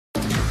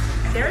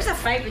There's a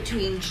fight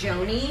between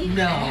Joni and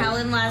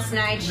Helen last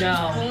night. She's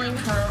pulling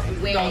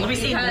her wig. No, let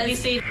me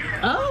see.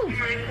 Oh,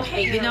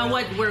 okay. You know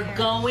what? We're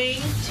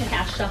going to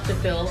have Dr.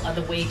 Phil on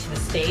the way to the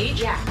stage.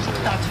 Yeah.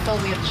 Dr. Phil,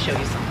 we have to show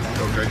you something.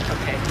 Okay.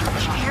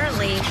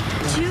 Apparently,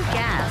 two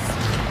guests,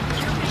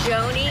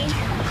 Joni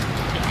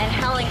and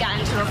Helen, got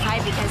into a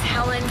fight because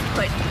Helen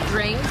put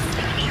drinks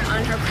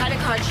on her credit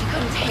card she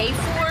couldn't pay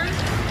for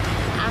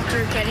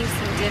after getting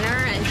some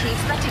dinner, and she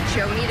expected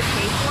Joni to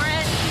pay for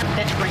it.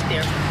 That's right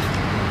there.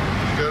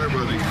 You got her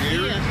by the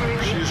ear?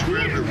 Yeah. She just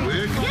grabbed her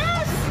wig?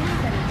 Yes.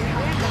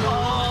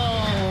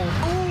 Oh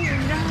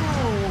no.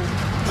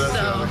 That's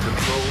out of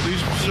control.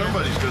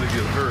 Somebody's going to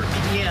get hurt.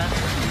 Yeah.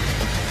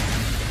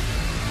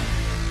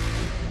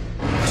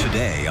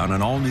 Today on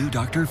an all-new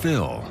Dr.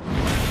 Phil.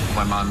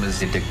 My mom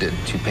is addicted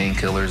to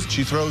painkillers.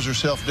 She throws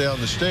herself down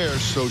the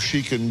stairs so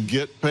she can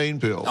get pain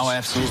pills. Oh,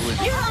 absolutely.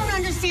 You don't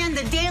understand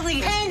the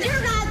daily pain.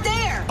 You're not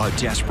there. A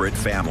desperate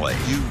family.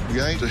 You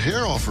yanked the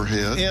hair off her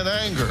head in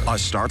anger. A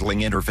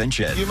startling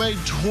intervention. You made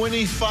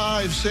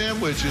 25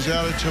 sandwiches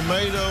out of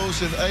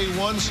tomatoes and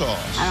A1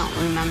 sauce. I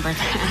don't remember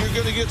that. You're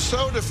going to get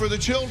soda for the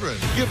children.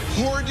 You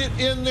poured it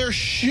in their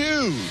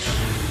shoes.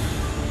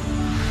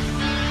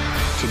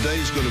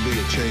 Today's going to be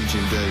a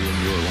changing day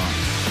in your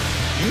life.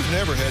 You've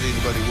never had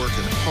anybody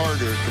working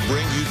harder to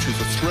bring you to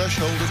the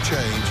threshold of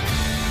change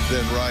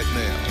than right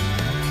now.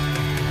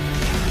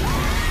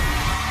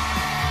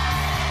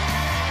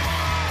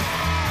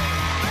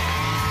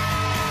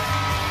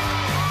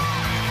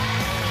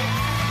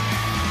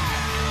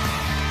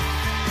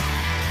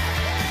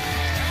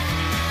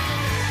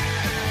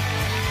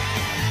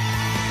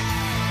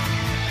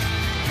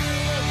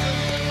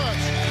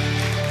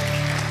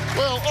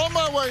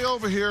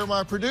 Over here,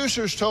 my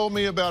producers told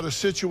me about a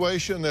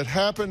situation that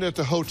happened at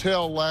the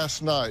hotel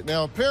last night.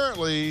 Now,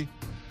 apparently,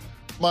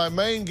 my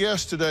main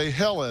guest today,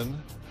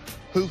 Helen,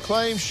 who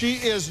claims she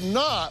is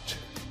not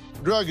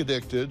drug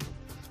addicted,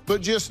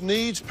 but just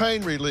needs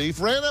pain relief,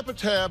 ran up a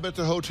tab at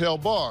the hotel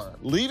bar,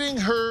 leaving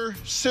her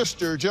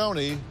sister,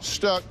 Joni,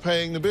 stuck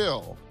paying the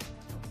bill.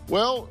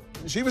 Well,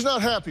 she was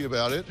not happy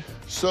about it,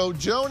 so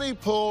Joni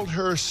pulled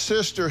her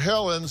sister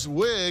Helen's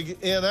wig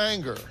in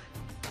anger.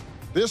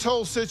 This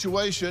whole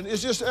situation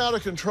is just out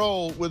of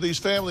control with these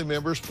family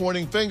members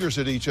pointing fingers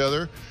at each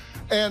other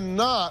and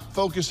not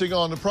focusing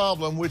on the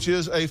problem, which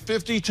is a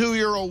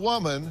 52-year-old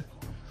woman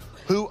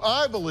who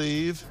I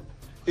believe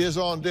is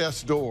on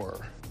death's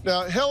door.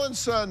 Now, Helen's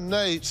son,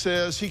 Nate,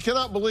 says he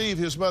cannot believe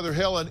his mother,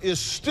 Helen, is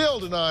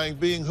still denying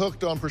being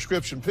hooked on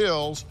prescription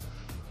pills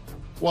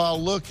while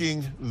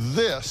looking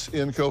this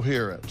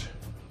incoherent.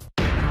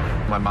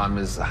 My mom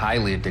is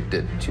highly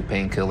addicted to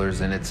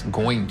painkillers, and it's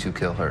going to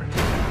kill her.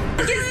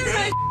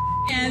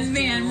 As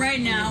man right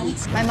now.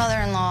 My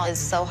mother-in-law is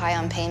so high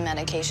on pain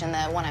medication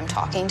that when I'm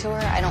talking to her,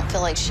 I don't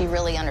feel like she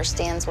really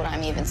understands what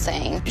I'm even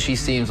saying. She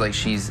seems like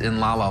she's in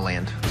La La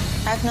Land.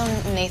 I've known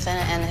Nathan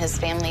and his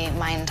family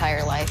my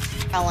entire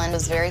life. Helen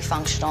was very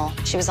functional.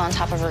 She was on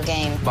top of her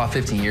game. About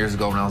 15 years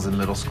ago when I was in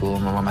middle school,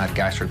 my mom had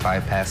gastric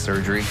bypass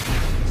surgery.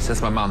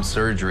 Since my mom's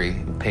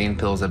surgery, pain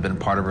pills have been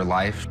part of her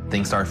life.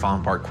 Things started falling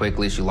apart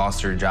quickly. She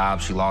lost her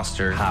job. She lost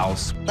her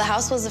house. The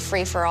house was a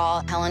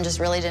free-for-all. Helen just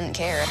really didn't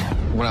care.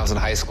 When I was in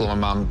high school, my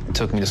mom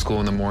took me to school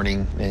in the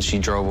morning, and she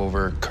drove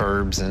over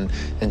curbs and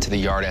into the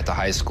yard at the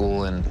high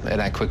school, and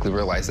I quickly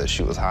realized that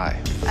she was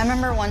high. I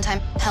remember one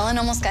time, Helen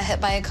almost got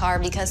hit by a car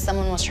because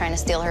someone was trying to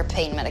steal her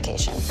pain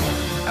medication.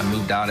 I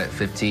moved out at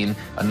 15.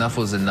 Enough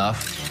was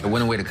enough. I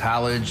went away to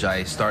college.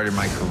 I started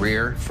my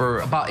career. For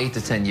about 8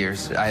 to 10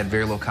 years, I had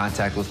very little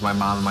contact with my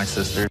mom and my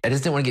sister. I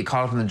just didn't want to get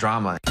caught up in the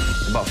drama.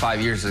 About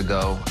 5 years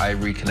ago, I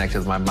reconnected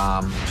with my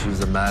mom. She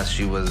was a mess.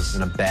 She was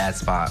in a bad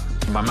spot.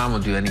 My mom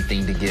would do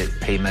anything to get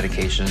pain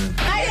medication.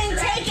 I didn't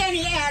take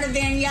any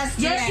Ativan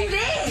yesterday. Yes, you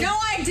did. No,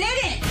 I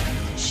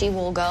didn't. She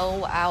will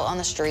go out on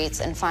the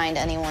streets and find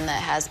anyone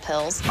that has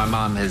pills. My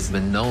mom has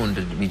been known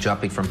to be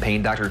jumping from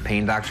pain doctor to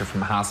pain doctor,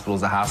 from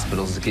hospitals to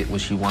hospitals to get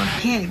what she wants.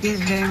 Can't get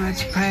very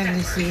much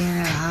privacy in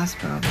a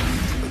hospital.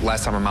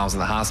 Last time my mom was in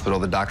the hospital,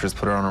 the doctors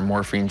put her on a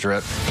morphine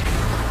drip.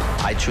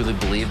 I truly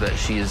believe that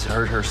she has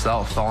hurt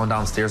herself, fallen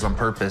downstairs on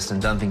purpose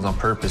and done things on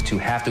purpose to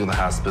have to go to the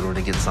hospital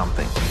to get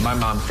something. My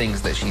mom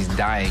thinks that she's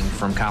dying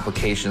from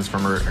complications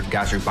from her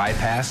gastric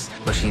bypass,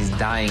 but she's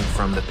dying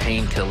from the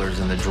painkillers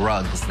and the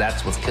drugs.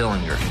 That's what's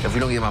killing her. If we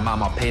don't get my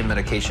mom off pain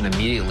medication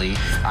immediately,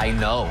 I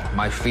know,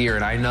 my fear,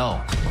 and I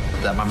know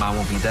that my mom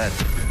will be dead.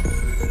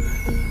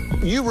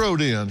 You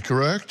wrote in,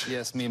 correct?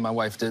 Yes, me and my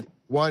wife did.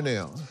 Why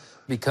now?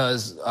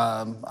 Because one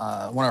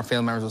of our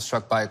family members was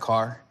struck by a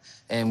car,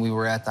 and we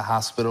were at the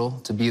hospital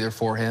to be there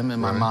for him,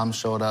 and my mom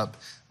showed up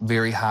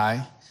very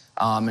high,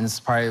 and it's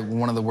probably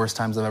one of the worst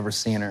times I've ever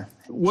seen her.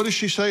 What does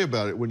she say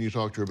about it when you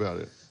talk to her about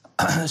it?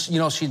 You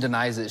know, she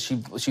denies it.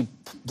 She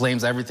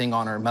blames everything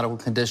on her medical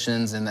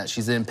conditions and that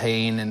she's in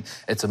pain, and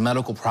it's a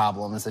medical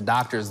problem. It's the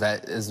doctors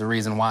that is the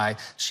reason why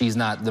she's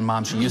not the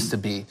mom she used to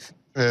be.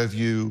 Have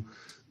you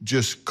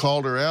just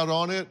called her out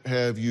on it?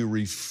 Have you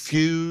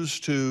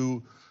refused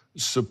to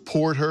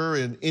support her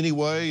in any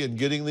way in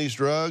getting these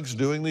drugs,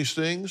 doing these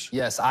things?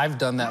 Yes, I've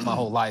done that my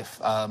whole life.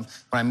 When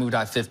I moved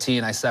out at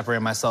 15, I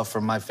separated myself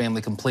from my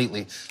family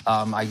completely.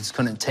 I just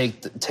couldn't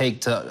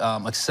take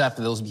to accept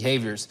those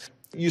behaviors.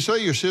 You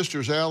say your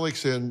sisters,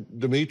 Alex and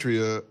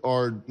Demetria,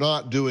 are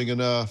not doing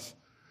enough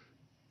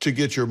to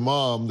get your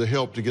mom the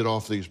help to get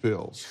off these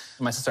pills.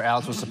 My sister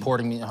Alex was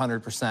supporting me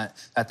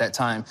 100% at that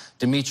time.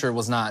 Demetria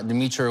was not.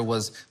 Demetria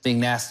was being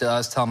nasty to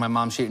us, telling my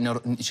mom she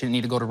didn't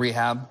need to go to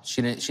rehab.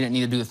 She didn't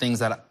need to do the things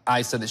that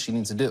I said that she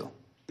needs to do.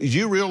 Did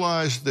you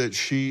realize that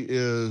she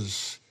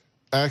is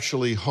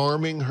actually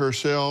harming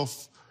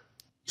herself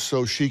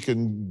so she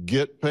can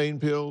get pain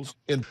pills?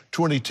 In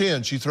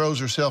 2010, she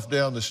throws herself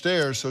down the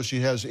stairs so she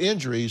has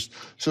injuries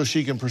so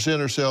she can present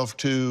herself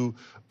to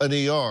an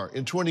ER.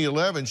 In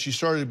 2011, she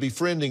started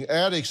befriending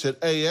addicts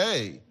at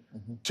AA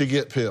to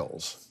get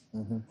pills.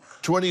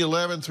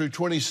 2011 through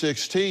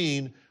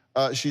 2016,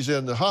 she's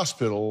in the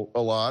hospital a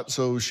lot,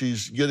 so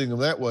she's getting them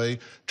that way,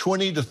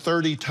 20 to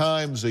 30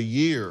 times a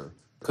year.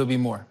 Could be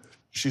more.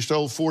 She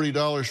stole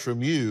 $40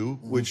 from you,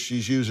 which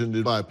she's using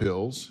to buy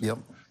pills. Yep.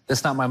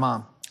 That's not my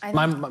mom.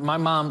 My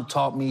mom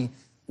taught me,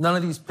 none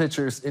of these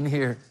pictures in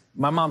here,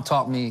 my mom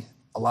taught me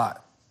a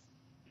lot.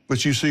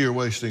 But you see her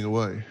wasting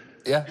away.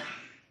 Yeah.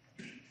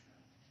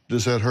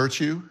 Does that hurt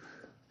you?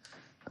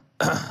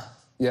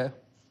 Yeah.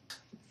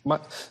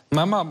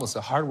 My mom was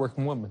a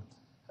hardworking woman.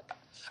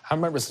 I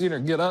remember seeing her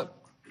get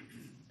up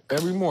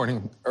every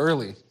morning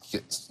early,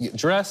 get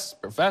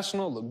dressed,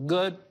 professional, look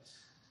good,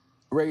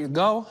 ready to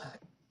go.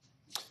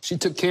 She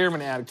took care of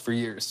an addict for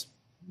years.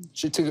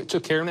 She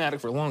took care of an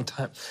addict for a long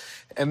time.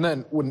 And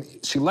then when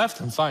she left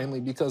him finally,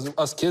 because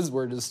us kids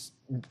were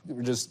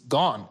just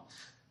gone,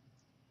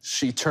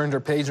 she turned her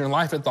page in her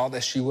life and thought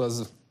that she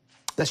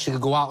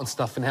could go out and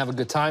stuff and have a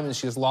good time, and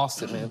she just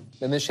lost it, man.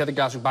 And then she had a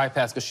gastric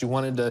bypass because she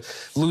wanted to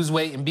lose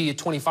weight and be at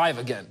 25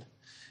 again.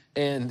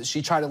 And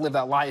she tried to live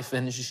that life,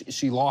 and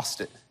she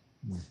lost it.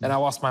 And I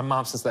lost my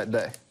mom since that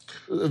day.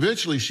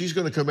 Eventually, she's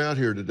going to come out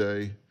here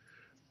today,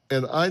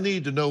 and I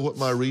need to know what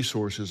my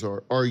resources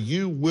are. Are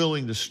you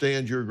willing to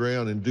stand your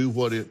ground and do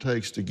what it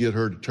takes to get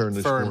her to turn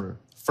this corner?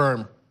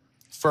 Firm.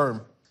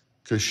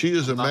 Because she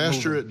is a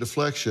master at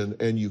deflection,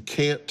 and you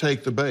can't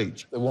take the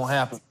bait. It won't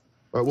happen.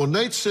 All right, well,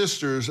 Nate's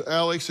sisters,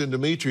 Alex and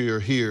Demetria, are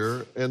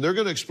here, and they're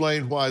going to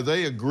explain why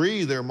they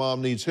agree their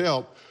mom needs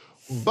help,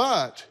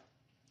 but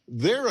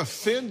they're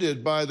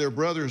offended by their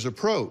brother's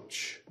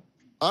approach.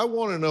 I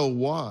want to know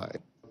why.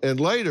 And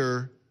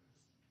later,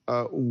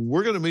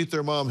 we're going to meet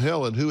their mom,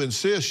 Helen, who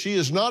insists she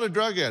is not a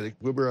drug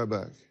addict. We'll be right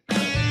back.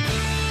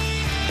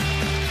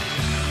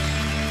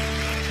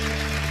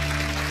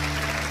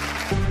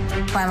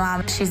 My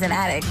mom, she's an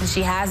addict, and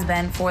she has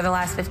been for the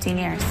last 15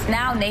 years.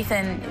 Now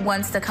Nathan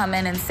wants to come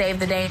in and save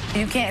the day.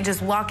 You can't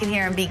just walk in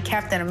here and be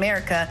Captain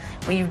America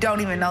when you don't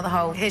even know the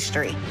whole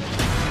history.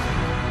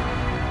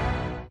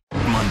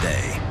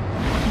 Monday.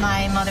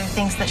 My mother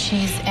thinks that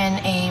she's in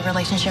a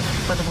relationship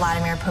with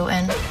Vladimir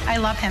Putin. I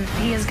love him.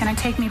 He is going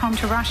to take me home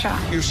to Russia.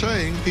 You're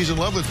saying he's in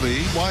love with me.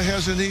 Why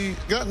hasn't he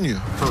gotten you?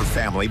 Her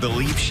family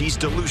believes she's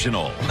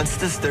delusional. It's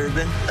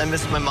disturbing. I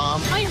miss my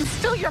mom. I am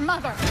still your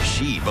mother.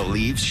 She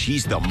believes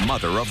she's the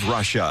mother of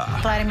Russia.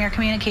 Vladimir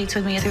communicates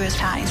with me through his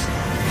ties.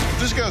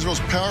 This guy's the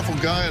most powerful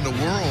guy in the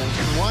world.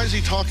 Why is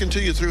he talking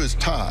to you through his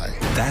tie?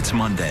 That's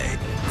Monday.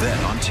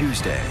 Then on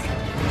Tuesday.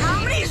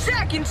 How many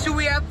seconds do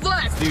we have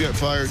left? You got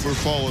fired for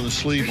falling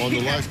asleep on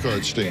the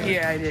lifeguard stand.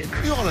 Yeah, I did.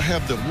 You ought to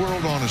have the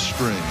world on a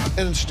string.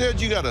 And instead,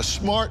 you got a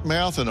smart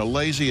mouth and a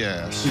lazy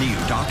ass. New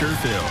Dr.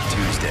 Phil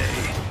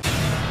Tuesday.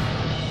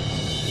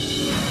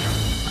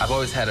 I've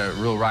always had a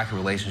real rocky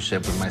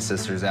relationship with my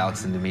sisters,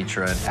 Alex and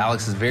Demetria. And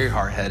Alex is very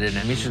hard-headed,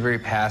 and Demetria's very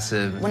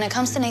passive. When it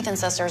comes to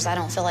Nathan's sisters, I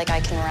don't feel like I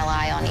can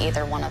rely on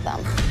either one of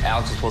them.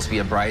 Alex was supposed to be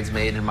a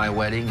bridesmaid in my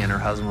wedding, and her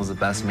husband was the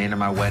best man in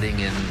my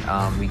wedding,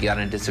 and we got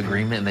in a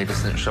disagreement, and they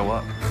just didn't show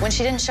up. When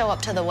she didn't show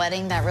up to the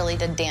wedding, that really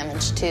did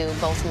damage to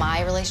both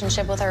my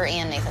relationship with her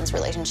and Nathan's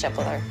relationship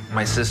with her.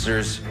 My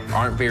sisters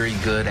aren't very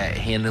good at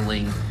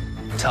handling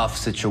tough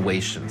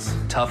situations,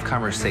 tough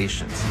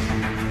conversations.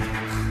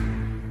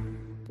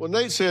 Well,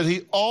 Nate said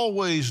he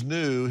always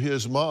knew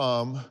his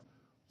mom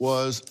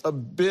was a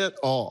bit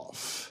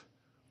off,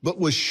 but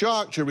was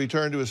shocked to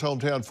return to his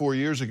hometown 4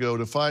 years ago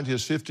to find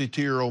his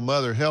 52-year-old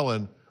mother,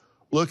 Helen,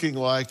 looking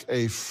like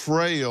a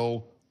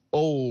frail,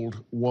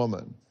 old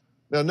woman.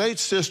 Now,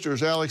 Nate's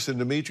sisters, Alex and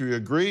Demetria,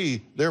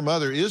 agree their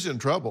mother is in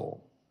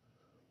trouble,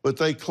 but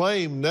they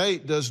claim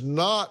Nate does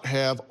not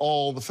have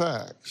all the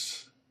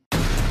facts.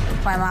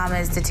 My mom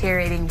is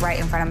deteriorating right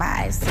in front of my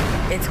eyes.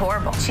 It's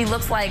horrible. She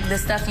looks like the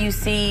stuff you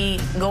see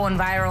going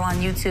viral on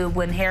YouTube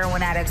when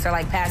heroin addicts are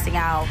like passing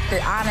out.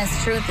 The honest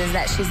truth is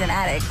that she's an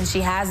addict, and she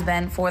has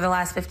been for the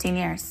last 15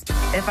 years.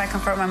 If I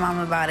confront my mom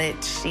about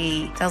it,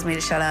 she tells me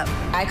to shut up.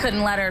 I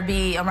couldn't let her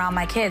be around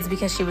my kids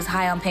because she was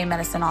high on pain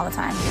medicine all the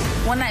time.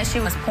 One night she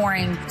was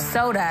pouring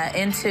soda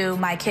into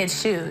my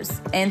kids'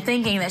 shoes and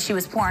thinking that she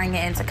was pouring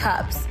it into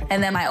cups.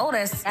 And then my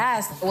oldest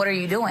asked, "What are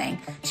you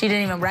doing?" She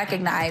didn't even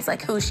recognize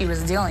like who she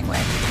was dealing with.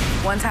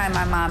 One time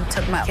my mom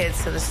took my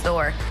kids to the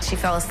store. She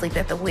fell asleep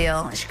at the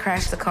wheel and she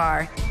crashed the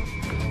car.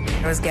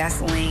 There was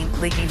gasoline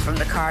leaking from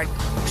the car.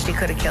 She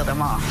could have killed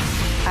them all.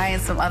 I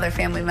and some other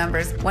family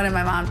members wanted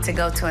my mom to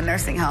go to a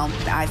nursing home.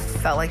 I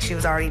felt like she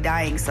was already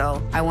dying,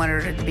 so I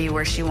wanted her to be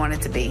where she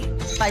wanted to be.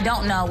 I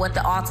don't know what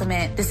the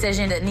ultimate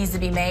decision that needs to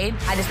be made.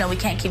 I just know we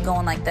can't keep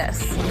going like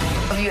this.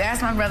 If you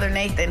ask my brother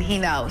Nathan, he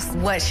knows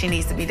what she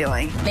needs to be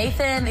doing.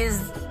 Nathan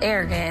is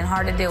arrogant and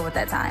hard to deal with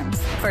at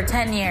times. For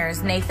 10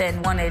 years,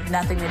 Nathan wanted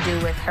nothing to do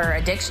with her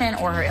addiction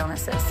or her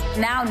illnesses.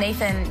 Now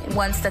Nathan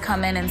wants to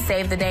come in and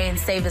save the day and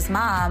save his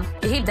mom.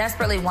 He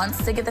desperately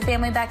wants to get the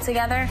family back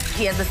together.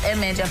 He has this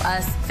image of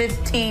us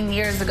 15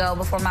 years ago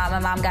before my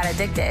mom got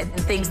addicted and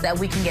thinks that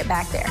we can get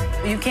back there.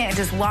 You can't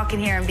just walk in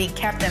here and be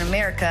Captain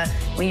America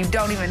when you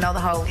don't even know the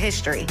whole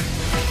history.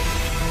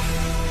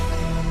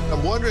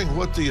 I'm wondering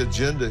what the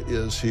agenda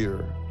is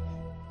here.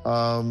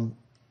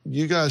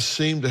 You guys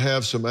seem to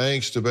have some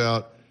angst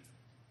about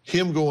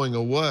him going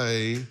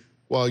away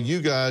while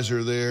you guys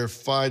are there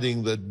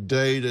fighting the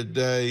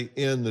day-to-day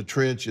in the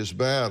trenches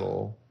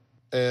battle.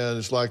 And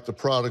it's like the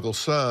prodigal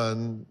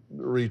son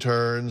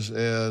returns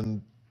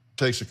and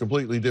takes a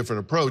completely different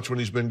approach when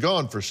he's been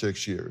gone for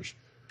 6 years.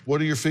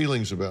 What are your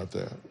feelings about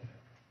that?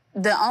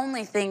 The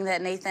only thing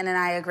that Nathan and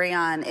I agree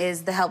on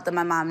is the help that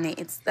my mom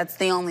needs. That's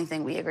the only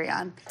thing we agree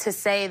on. To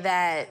say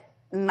that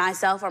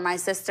myself or my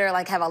sister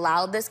have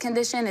allowed this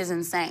condition is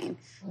insane.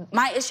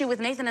 My issue with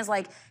Nathan is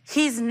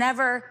he's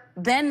never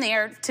been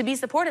there to be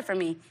supportive for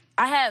me.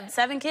 I have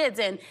 7 kids,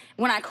 and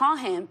when I call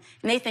him,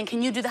 Nathan,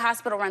 can you do the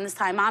hospital run this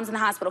time? Mom's in the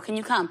hospital, can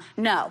you come?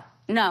 No,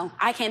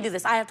 I can't do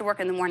this. I have to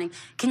work in the morning.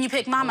 Can you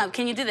pick Mom up?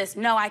 Can you do this?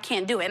 No, I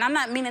can't do it. And I'm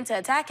not meaning to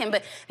attack him,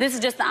 but this is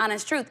just the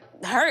honest truth.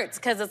 It hurts,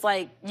 because it's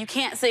you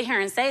can't sit here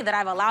and say that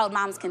I've allowed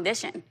Mom's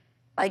condition.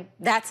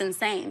 That's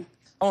insane.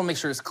 I want to make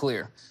sure it's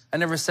clear. I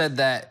never said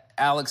that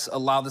Alex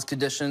allowed these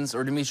conditions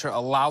or Demetra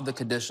allowed the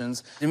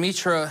conditions.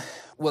 Demetra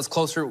was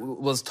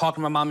talking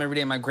to my mom every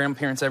day, my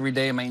grandparents every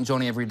day, and my Aunt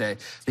Joni every day.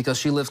 Because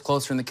she lives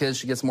closer than the kids,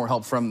 she gets more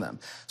help from them.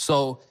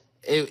 So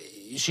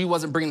she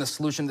wasn't bringing the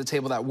solution to the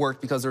table that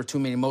worked because there were too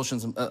many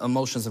emotions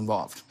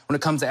involved. When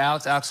it comes to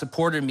Alex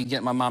supported me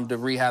getting my mom to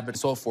rehab and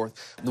so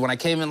forth. When I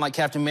came in like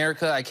Captain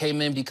America, I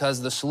came in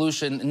because the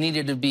solution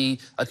needed to be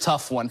a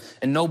tough one,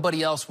 and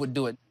nobody else would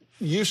do it.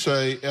 You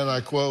say, and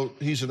I quote,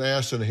 he's an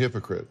ass and a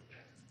hypocrite.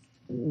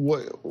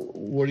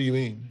 What do you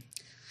mean?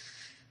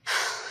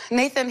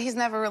 Nathan, he's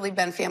never really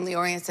been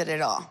family-oriented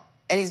at all.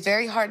 And he's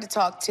very hard to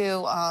talk to.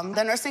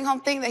 The nursing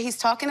home thing that he's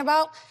talking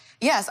about,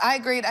 yes, I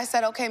agreed. I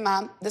said, okay,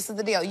 Mom, this is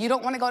the deal. You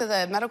don't want to go to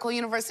the medical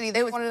university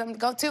they wanted them to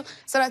go to?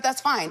 So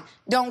that's fine.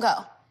 Don't go.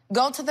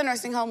 Go to the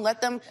nursing home,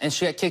 let them... And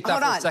she got kicked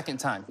out for the second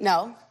time.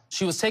 No.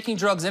 She was taking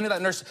drugs into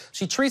that nurse.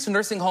 She treats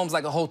nursing homes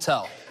like a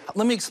hotel.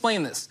 Let me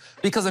explain this.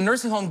 Because a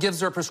nursing home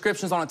gives her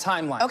prescriptions on a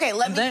timeline. Okay,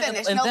 let me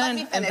finish. Let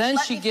me finish. And then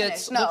she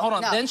gets, hold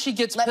on, then she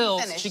gets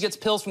pills. She gets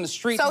pills from the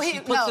street, and she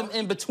puts them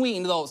in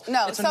between those.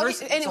 No, it's a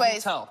nursing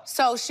hotel.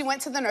 So she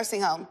went to the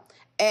nursing home,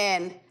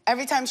 and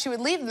every time she would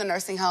leave the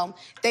nursing home,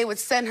 they would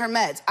send her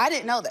meds. I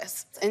didn't know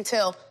this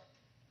until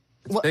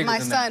my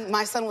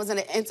son was in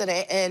an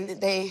incident,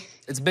 and they...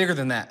 It's bigger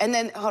than that. And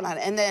then, hold on,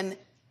 and then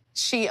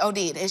she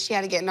OD'd, and she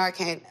had to get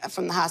Narcan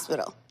from the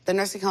hospital. The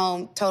nursing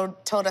home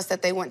told us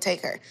that they wouldn't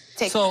take her.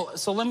 So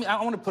let me.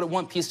 I want to put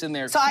one piece in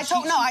there. So I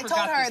told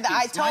her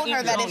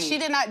that if she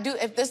did not do,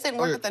 if this didn't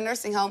work at the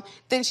nursing home,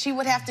 then she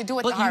would have to do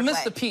it the hard way. But you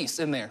missed the piece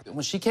in there.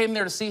 When she came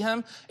there to see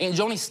him, Aunt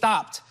Joni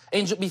stopped.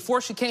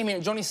 Before she came here,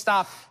 Aunt Joni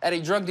stopped at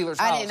a drug dealer's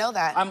house. I didn't know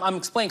that. I'm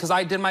explaining because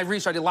I did my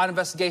research. I did a lot of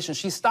investigation.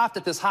 She stopped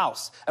at this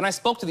house, and I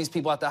spoke to these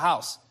people at the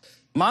house.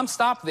 Mom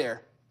stopped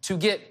there to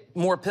get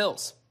more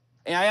pills.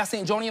 And I asked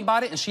Aunt Joni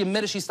about it, and she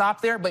admitted she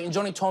stopped there, but Aunt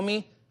Joni told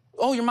me,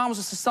 oh, your mom was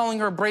just selling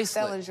her a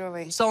bracelet. Selling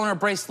jewelry. Selling her a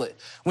bracelet.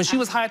 When she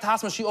was high at the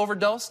hospital, she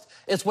overdosed.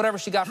 It's whatever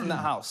she got from that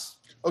house.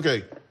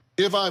 Okay,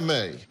 if I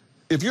may,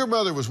 if your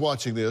mother was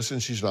watching this,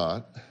 and she's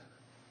not,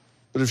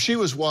 but if she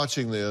was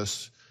watching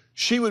this,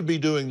 she would be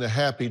doing the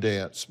happy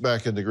dance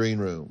back in the green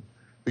room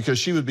because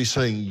she would be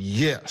saying,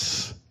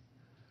 yes.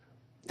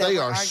 They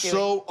are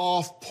so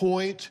off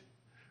point.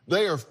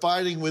 They are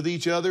fighting with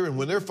each other, and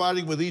when they're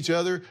fighting with each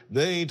other,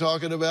 they ain't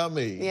talking about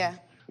me. Yeah.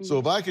 So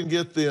if I can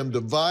get them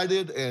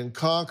divided and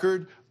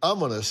conquered, I'm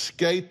gonna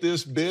skate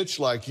this bitch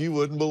like you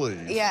wouldn't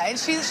believe. Yeah, and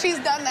she's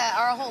done that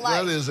our whole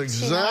life. That is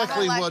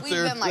exactly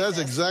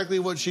exactly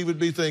what she would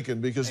be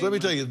thinking. Because let me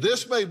tell you,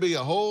 this may be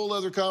a whole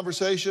other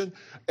conversation,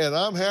 and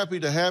I'm happy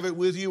to have it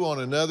with you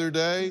on another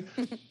day.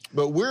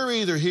 But we're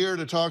either here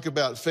to talk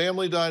about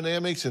family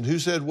dynamics and who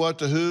said what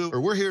to who, or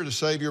we're here to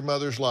save your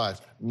mother's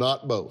life.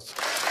 Not both.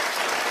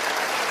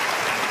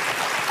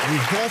 You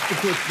have to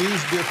put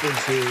these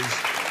differences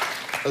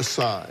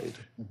aside.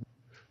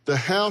 The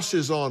house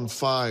is on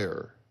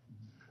fire.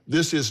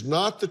 This is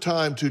not the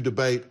time to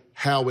debate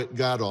how it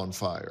got on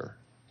fire.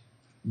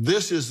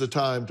 This is the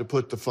time to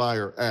put the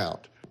fire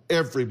out.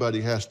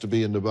 Everybody has to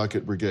be in the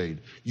bucket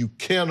brigade. You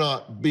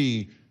cannot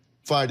be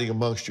fighting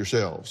amongst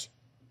yourselves.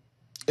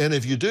 And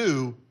if you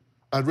do,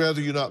 I'd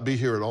rather you not be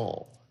here at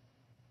all.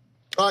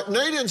 All right,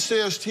 Nate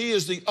insists he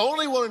is the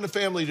only one in the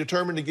family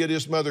determined to get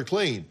his mother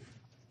clean.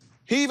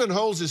 He even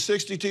holds his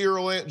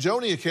 62-year-old Aunt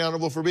Joni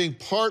accountable for being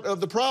part of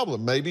the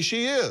problem. Maybe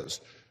she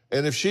is.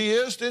 And if she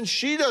is, then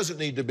she doesn't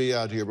need to be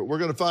out here. But we're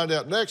going to find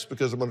out next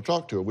because I'm going to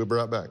talk to her. We'll be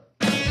right back.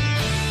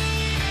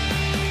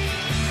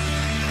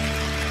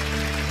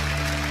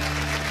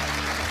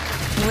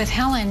 With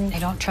Helen, I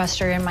don't trust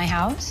her in my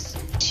house.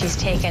 She's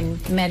taken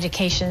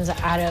medications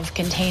out of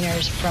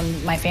containers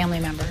from my family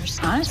members.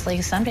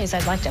 Honestly, some days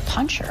I'd like to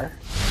punch her.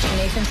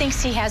 Nathan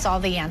thinks he has all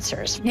the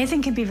answers.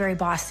 Nathan can be very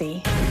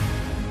bossy.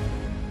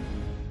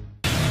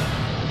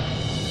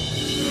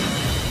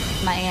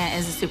 My aunt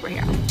is a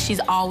superhero.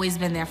 She's always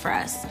been there for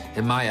us.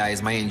 In my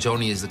eyes, my Aunt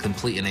Joni is the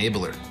complete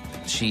enabler.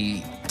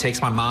 She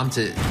takes my mom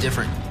to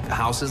different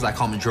houses. I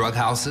call them drug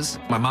houses.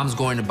 My mom's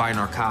going to buy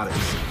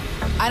narcotics.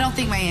 I don't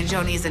think my Aunt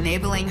Joni is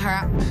enabling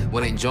her.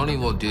 What Aunt Joni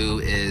will do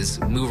is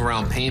move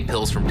around pain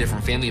pills from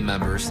different family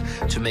members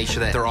to make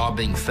sure that they're all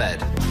being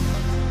fed.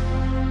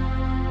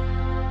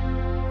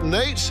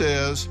 Nate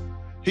says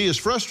he is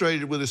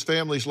frustrated with his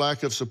family's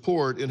lack of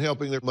support in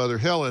helping their mother,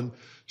 Helen,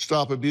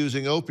 stop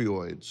abusing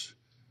opioids.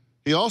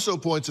 He also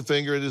points a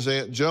finger at his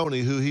Aunt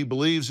Joni, who he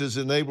believes is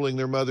enabling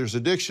their mother's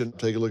addiction.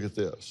 Take a look at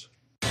this.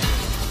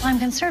 I'm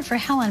concerned for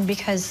Helen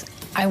because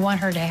I want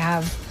her to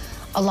have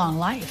a long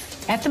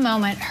life. At the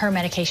moment, her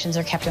medications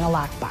are kept in a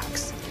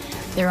lockbox.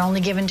 They're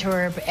only given to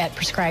her at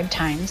prescribed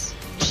times.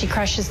 She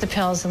crushes the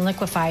pills and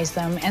liquefies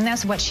them, and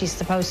that's what she's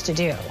supposed to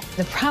do.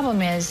 The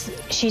problem is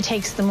she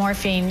takes the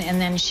morphine and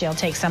then she'll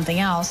take something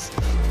else.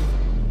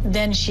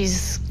 Then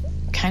she's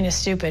kind of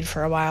stupid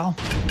for a while.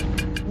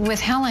 With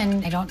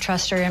Helen, I don't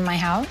trust her in my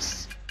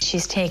house.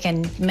 She's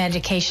taken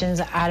medications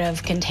out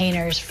of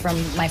containers from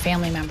my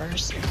family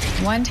members.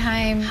 One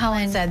time,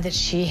 Helen said that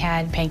she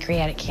had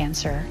pancreatic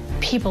cancer.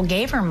 People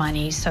gave her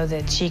money so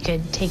that she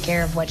could take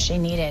care of what she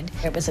needed.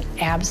 It was an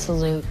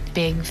absolute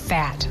big,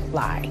 fat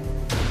lie.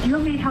 You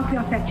want me to help you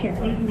off that chair?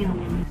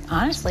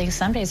 Honestly,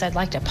 some days I'd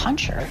like to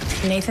punch her.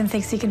 Nathan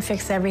thinks he can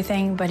fix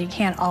everything, but he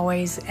can't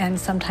always, and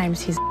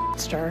sometimes he's a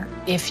monster.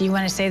 If you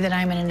want to say that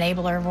I'm an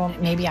enabler, well,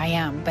 maybe I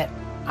am, but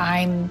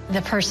I'm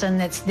the person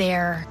that's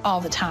there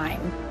all the time.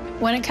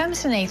 When it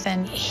comes to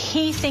Nathan,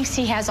 he thinks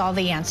he has all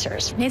the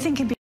answers. Nathan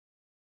can be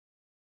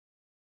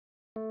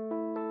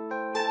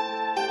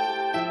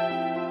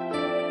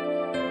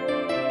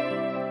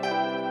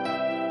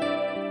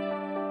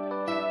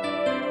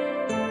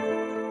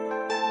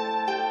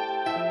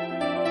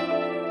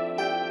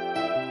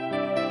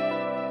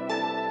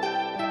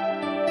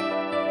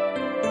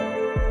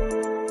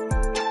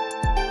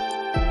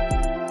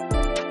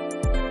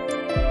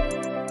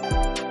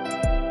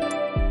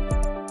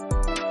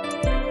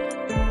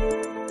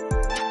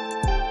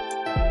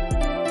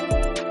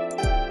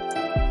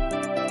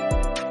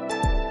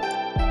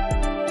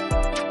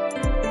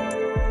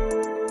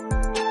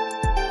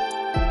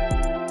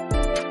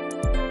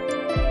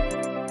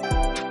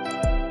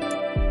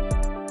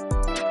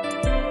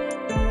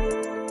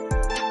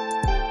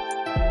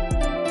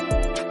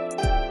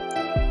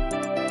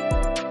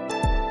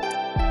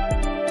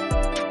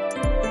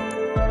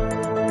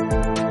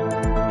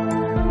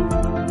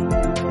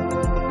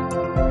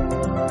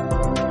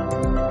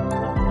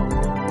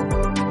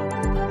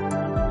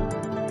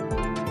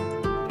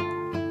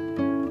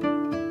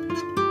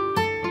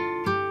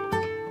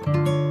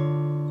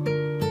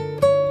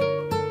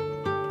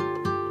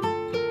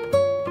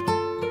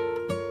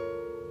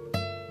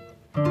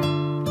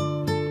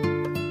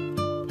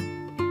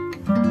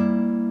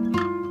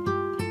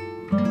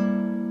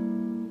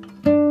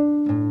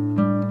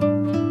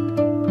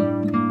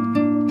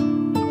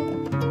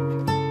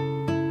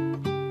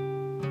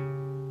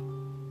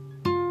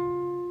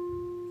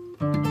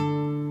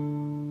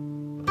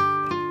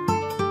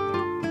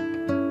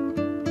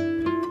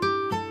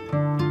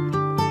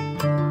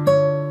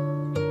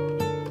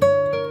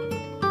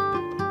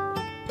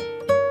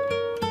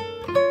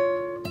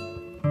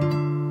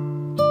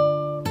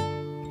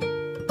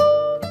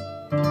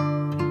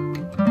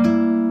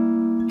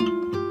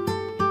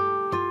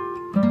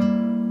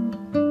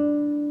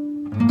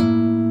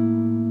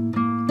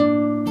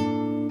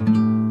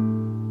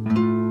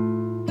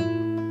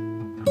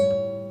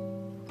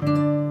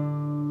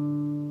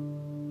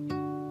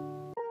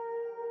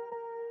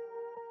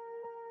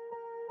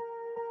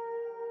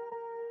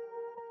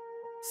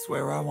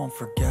Swear I won't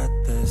forget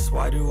this,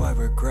 why do I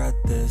regret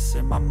this?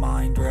 In my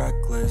mind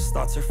reckless,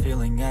 thoughts are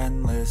feeling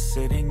endless.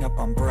 Sitting up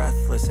I'm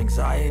breathless,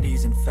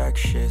 anxiety's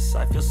infectious.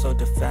 I feel so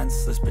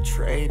defenseless,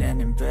 betrayed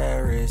and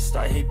embarrassed.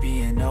 I hate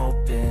being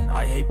open,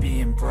 I hate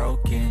being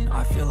broken.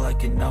 I feel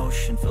like an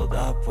ocean filled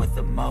up with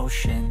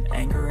emotion.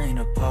 Anger ain't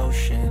a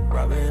potion,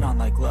 rub it on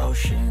like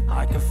lotion.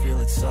 I can feel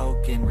it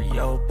soaking,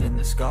 reopen,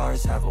 the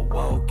scars have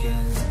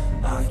awoken.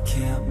 I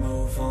can't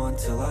move on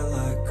till I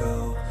let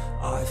go.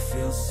 I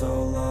feel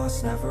so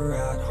lost, never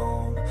at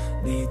home.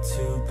 Need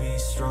to be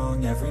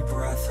strong, every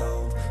breath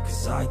hold.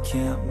 Cause I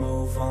can't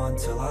move on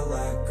till I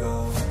let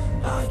go.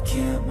 I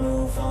can't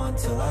move on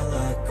till I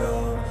let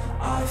go.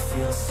 I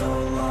feel so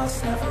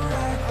lost, never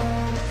at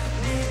home.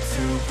 need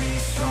to be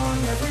strong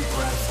every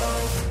breath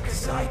hold,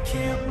 'cause I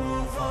can't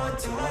move on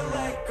till I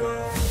let go.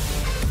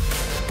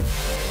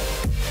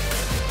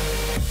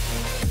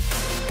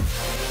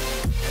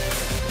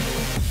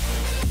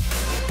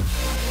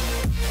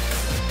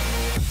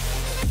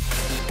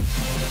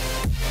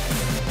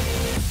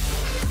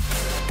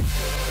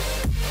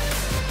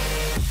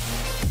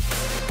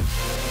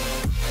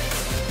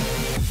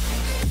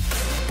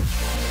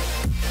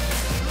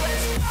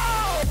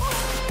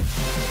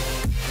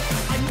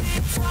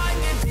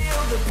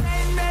 The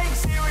pain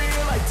makes it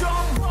real. I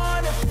don't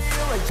wanna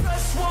feel. I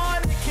just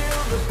wanna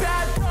kill the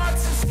bad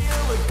thoughts and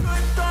steal a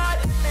good thought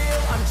and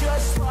feel. I'm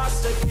just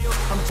lost, I feel.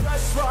 I'm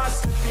just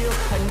lost, I feel.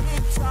 I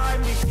need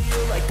time to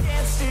heal. I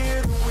can't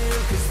steer the wheel,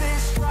 'cause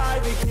this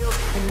drive it kills,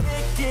 and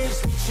it gives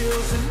me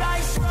chills. A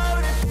nice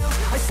road it feels.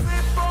 I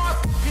slip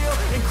off the peel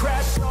and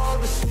crash all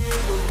the steel.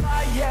 Will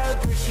I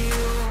ever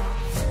heal?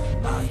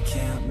 I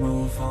can't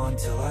move on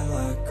till I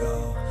let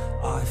go.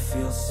 I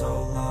feel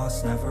so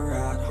lost, never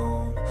at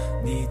home.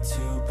 Need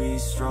to be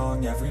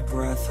strong, every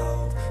breath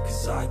hold,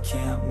 'cause I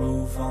can't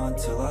move on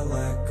till I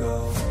let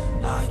go.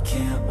 I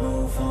can't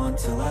move on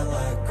till I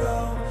let go.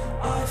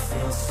 I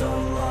feel so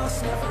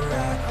lost, never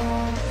at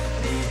home.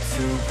 Need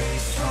to be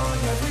strong,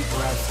 every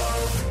breath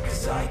hold,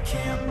 'cause I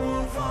can't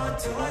move on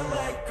till I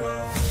let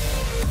go.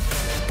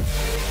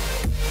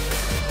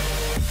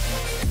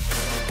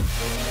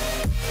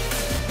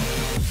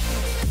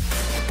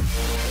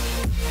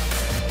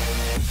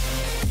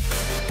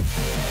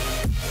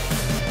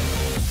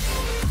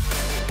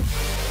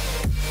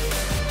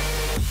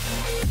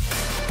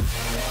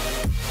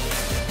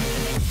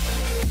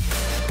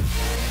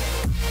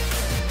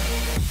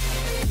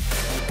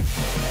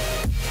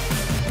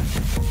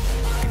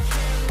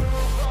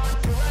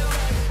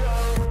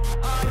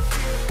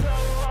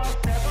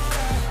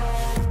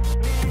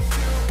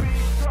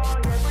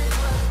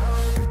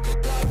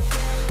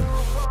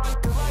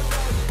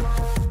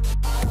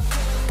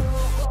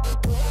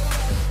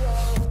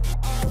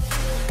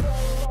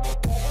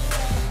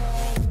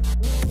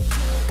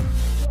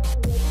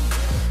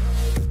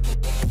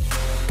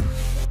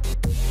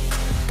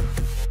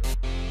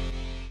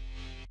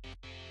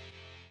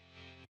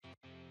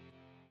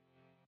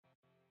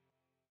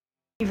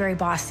 Very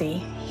bossy.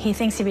 He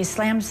thinks if he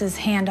slams his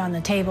hand on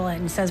the table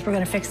and says, we're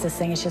going to fix this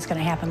thing, it's just going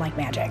to happen like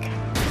magic.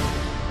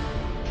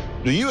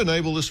 Do you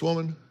enable this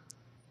woman?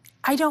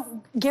 I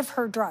don't give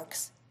her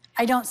drugs.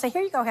 I don't say,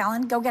 here you go,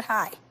 Helen, go get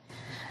high.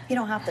 You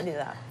don't have to do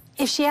that.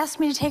 If she asks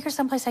me to take her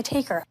someplace, I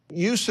take her.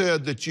 You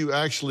said that you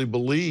actually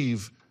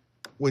believe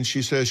when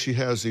she says she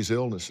has these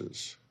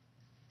illnesses.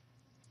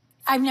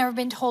 I've never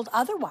been told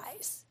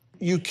otherwise.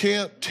 You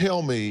can't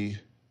tell me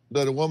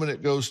that a woman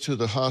that goes to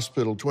the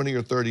hospital 20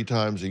 or 30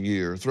 times a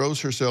year,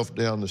 throws herself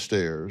down the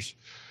stairs,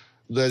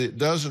 that it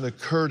doesn't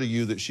occur to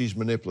you that she's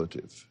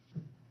manipulative.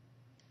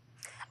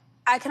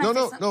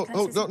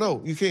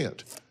 No, you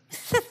can't.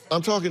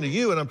 I'm talking to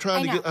you, and I'm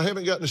trying to get, I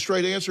haven't gotten a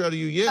straight answer out of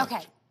you yet.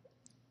 Okay.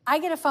 I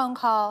get a phone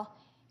call,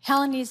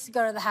 Helen needs to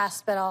go to the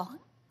hospital.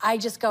 I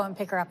just go and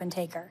pick her up and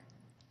take her.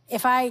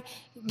 If I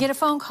get a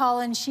phone call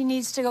and she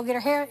needs to go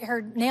get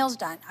her nails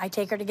done, I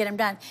take her to get them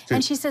done. Okay.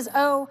 And she says,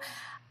 oh,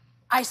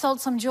 I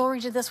sold some jewelry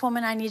to this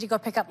woman, I need to go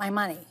pick up my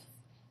money.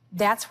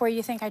 That's where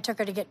you think I took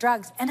her to get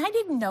drugs. And I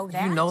didn't know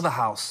that. You know the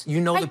house. You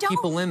know the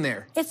people in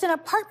there. It's an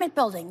apartment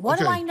building. What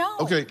do I know?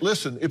 Okay,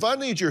 listen, if I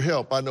need your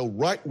help, I know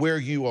right where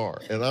you are,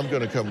 and I'm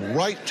gonna come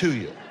right to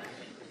you.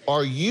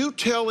 Are you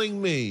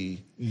telling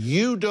me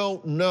you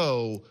don't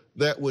know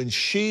that when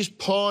she's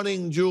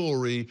pawning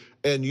jewelry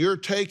and you're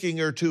taking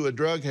her to a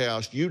drug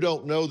house, you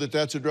don't know that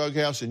that's a drug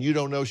house and you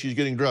don't know she's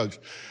getting drugs?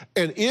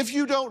 And if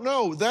you don't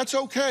know, that's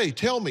okay,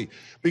 tell me.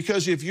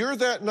 Because if you're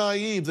that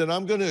naive, then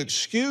I'm gonna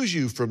excuse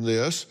you from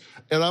this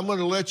and I'm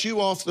gonna let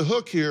you off the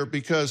hook here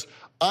because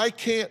I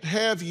can't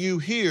have you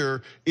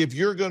here if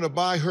you're gonna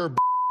buy her.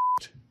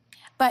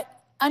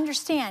 But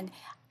understand,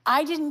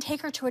 I didn't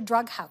take her to a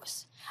drug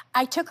house.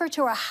 I took her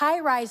to a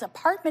high-rise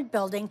apartment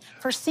building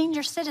for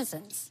senior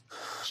citizens.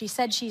 She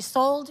said she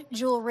sold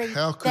jewelry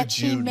that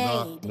she made.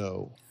 How could you not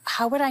know?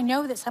 How would I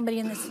know that somebody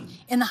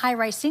in the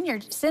high-rise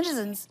senior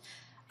citizens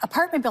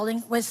apartment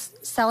building was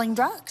selling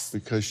drugs?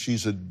 Because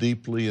she's a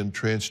deeply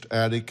entrenched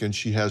addict and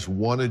she has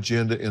one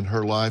agenda in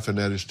her life, and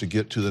that is to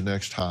get to the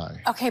next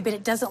high. Okay, but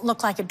it doesn't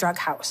look like a drug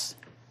house.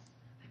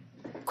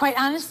 Quite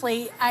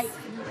honestly,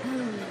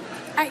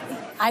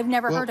 I've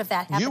never heard of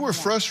that happening. You were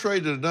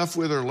frustrated enough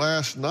with her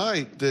last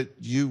night that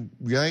you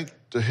yanked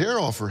the hair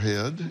off her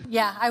head.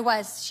 Yeah, I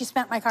was. She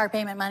spent my car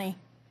payment money.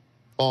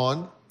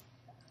 On?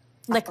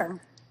 Liquor.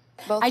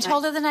 I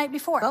told her the night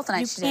before,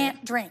 you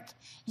can't drink.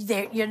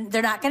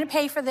 They're not going to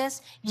pay for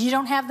this. You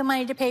don't have the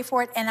money to pay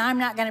for it, and I'm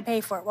not going to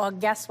pay for it. Well,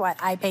 guess what?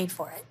 I paid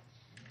for it.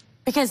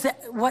 Because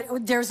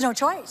there's no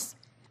choice.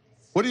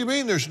 What do you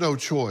mean there's no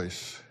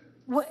choice?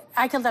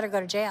 I could let her go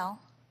to jail.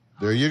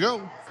 There you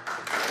go.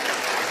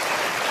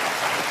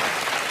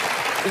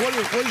 What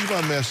is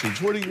my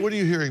message? What are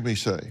you hearing me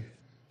say?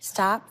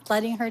 Stop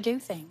letting her do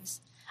things.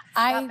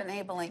 Stop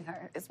enabling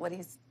her is what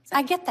he's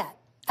saying. I get that.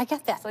 I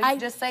get that. So you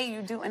just say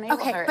you do enable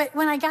her. Okay, but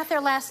when I got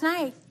there last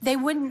night, they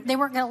weren't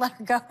going to let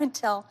her go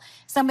until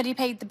somebody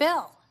paid the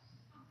bill.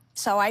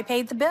 So I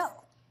paid the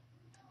bill.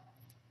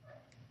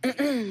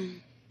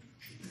 And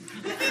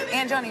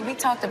Joni, we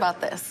talked about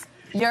this.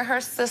 You're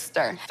her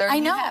sister. I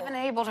know. You have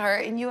enabled her,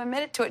 and you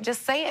admitted to it.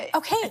 Just say it.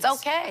 Okay. It's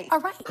okay. All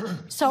right.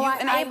 So you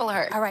enable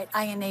her. All right,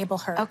 I enable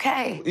her.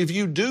 Okay. If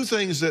you do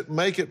things that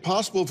make it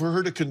possible for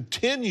her to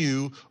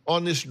continue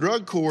on this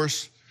drug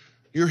course,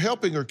 you're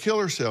helping her kill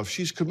herself.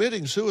 She's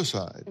committing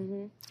suicide.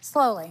 Mm-hmm.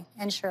 Slowly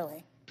and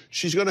surely.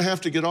 She's going to have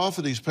to get off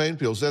of these pain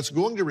pills. That's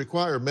going to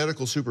require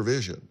medical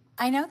supervision.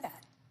 I know that.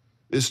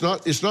 It's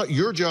not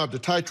your job to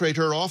titrate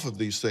her off of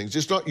these things.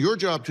 It's not your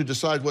job to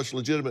decide what's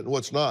legitimate and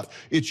what's not.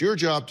 It's your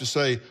job to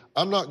say,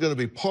 I'm not going to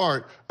be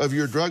part of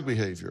your drug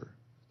behavior.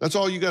 That's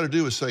all you got to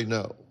do is say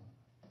no.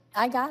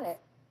 I got it.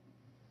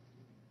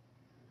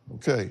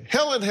 Okay.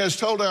 Helen has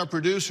told our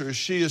producers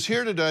she is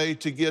here today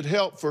to get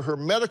help for her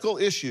medical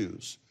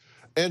issues,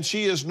 and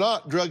she is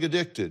not drug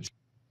addicted.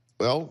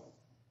 Well,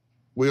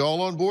 we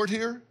all on board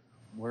here?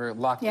 We're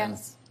locked in.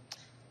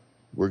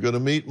 We're going to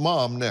meet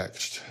Mom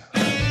next.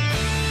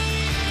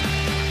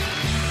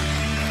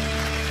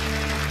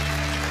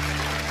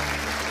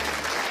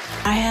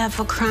 I have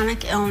a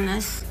chronic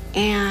illness,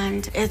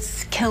 and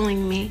it's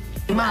killing me.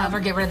 Mom, ever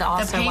get rid of the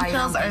ulcer? The pain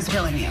pills are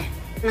killing you.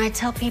 When I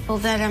tell people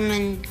that I'm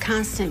in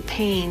constant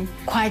pain,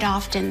 quite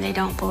often they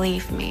don't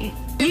believe me.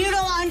 You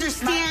don't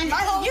understand.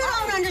 You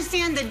don't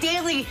understand the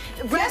daily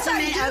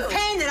regimen of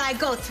pain that I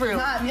go through.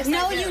 Mom, yes,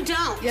 no, I do. you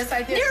don't. Yes,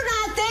 I do. You're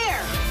not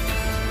there.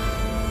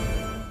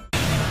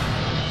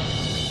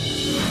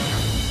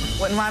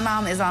 When my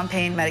mom is on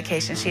pain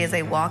medication, she is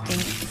a walking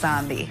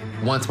zombie.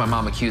 Once my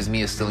mom accused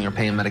me of stealing her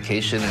pain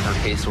medication, and her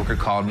caseworker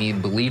called me,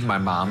 believed my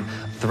mom,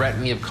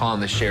 threatened me of calling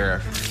the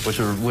sheriff, which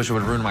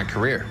would ruin my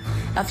career.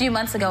 A few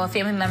months ago, a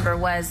family member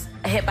was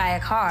hit by a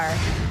car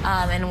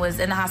and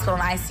was in the hospital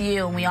in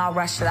ICU, and we all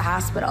rushed to the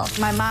hospital.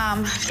 My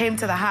mom came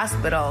to the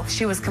hospital.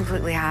 She was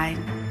completely high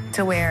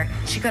to where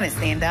she couldn't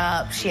stand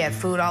up. She had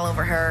food all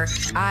over her.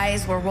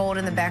 Eyes were rolled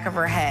in the back of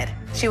her head.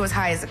 She was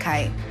high as a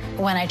kite.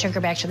 When I took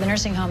her back to the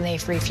nursing home, they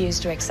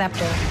refused to accept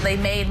her. They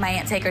made my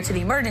aunt take her to the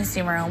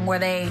emergency room where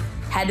they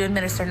had to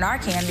administer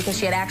Narcan because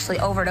she had actually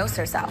overdosed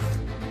herself.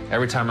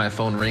 Every time my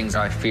phone rings,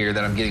 I fear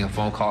that I'm getting a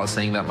phone call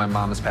saying that my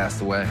mom has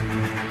passed away.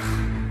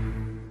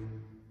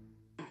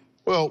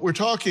 Well, we're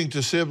talking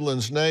to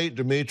siblings Nate,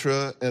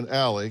 Demetra, and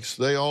Alex.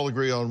 They all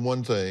agree on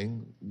one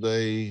thing.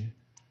 They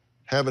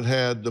haven't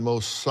had the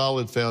most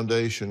solid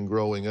foundation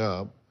growing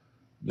up.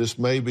 This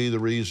may be the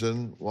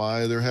reason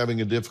why they're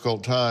having a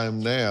difficult time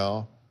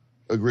now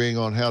agreeing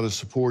on how to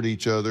support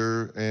each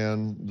other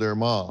and their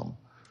mom.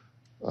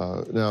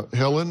 Now,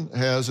 Helen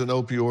has an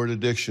opioid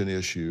addiction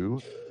issue.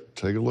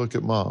 Take a look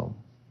at Mom.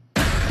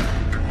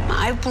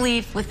 I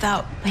believe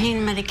without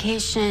pain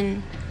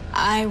medication,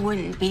 I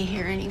wouldn't be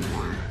here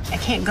anymore. I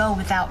can't go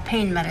without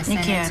pain medicine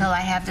until I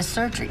have the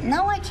surgery.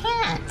 No, I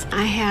can't.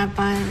 I have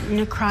a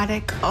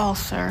necrotic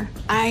ulcer.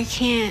 I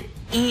can't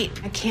eat.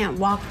 I can't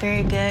walk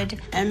very good.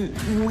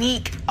 I'm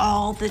weak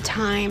all the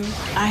time.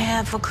 I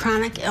have a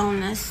chronic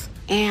illness,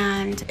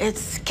 and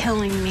it's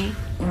killing me.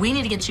 We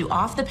need to get you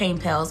off the pain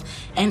pills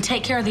and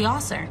take care of the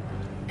ulcer.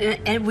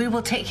 And we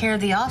will take care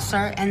of the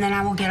ulcer, and then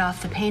I will get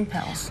off the pain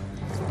pills.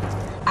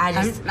 I'm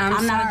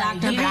not a sorry.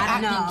 doctor, but I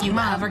don't think you will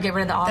ever get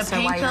rid of the ulcer.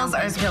 The pain pills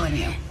are killing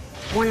you.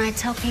 When I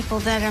tell people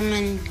that I'm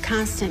in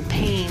constant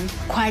pain,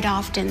 quite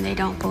often they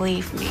don't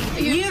believe me.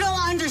 You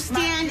don't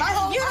understand.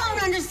 You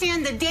don't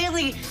understand the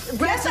daily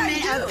regimen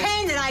of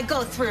pain that I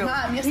go through.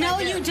 Mom, yes, no,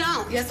 I do. you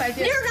don't. Yes, I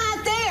do. You're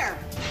not there.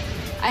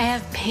 I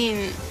have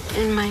pain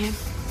in my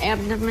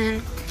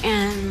abdomen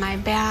and my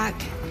back,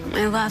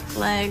 my left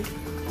leg.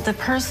 The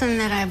person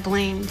that I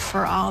blame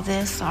for all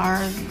this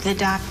are the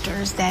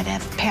doctors that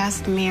have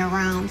passed me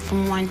around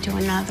from one to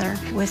another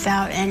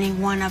without any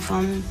one of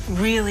them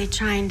really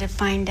trying to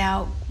find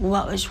out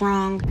what was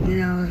wrong. You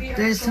know,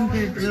 there's some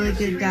good, really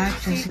good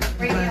doctors,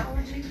 but,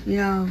 you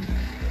know,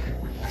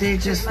 they're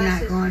just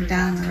not going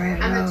down the right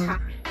road.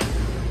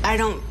 I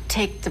don't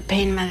take the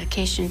pain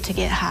medication to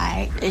get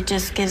high. It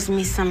just gives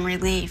me some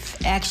relief.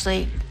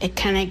 Actually, it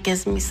kind of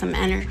gives me some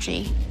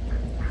energy.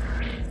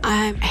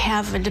 I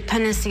have a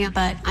dependency,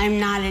 but I'm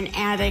not an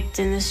addict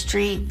in the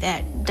street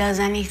that does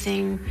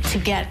anything to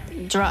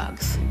get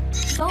drugs.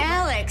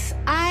 Alex,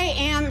 I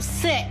am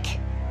sick.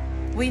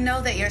 We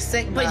know that you're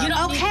sick, But you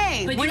don't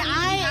okay. When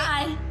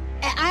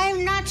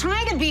I'm not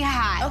trying to be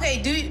high.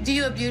 Okay, do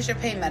you abuse your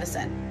pain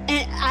medicine?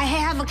 And I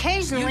have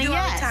occasionally, You do all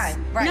yes. the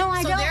time, right? No,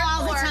 I So don't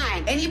all the therefore,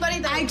 time. anybody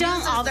that I don't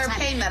abuses all the their time.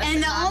 pain medicine,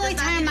 and the Mom, only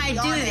does not time need to I be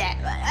do on it.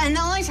 that, and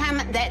the only time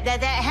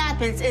that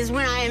happens is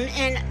when I'm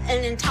in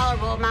an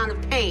intolerable amount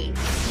of pain.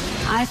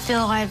 I feel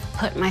I've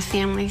put my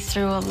family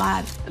through a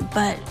lot,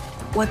 but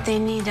what they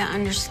need to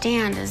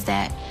understand is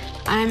that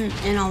I'm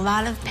in a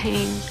lot of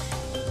pain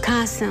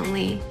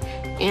constantly,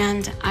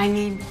 and I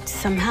need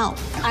some help.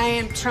 I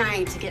am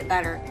trying to get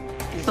better.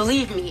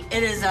 Believe me,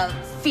 it is a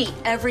feat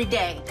every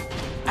day.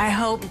 I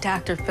hope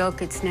Dr. Phil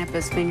could snap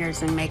his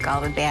fingers and make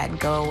all the bad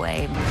go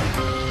away.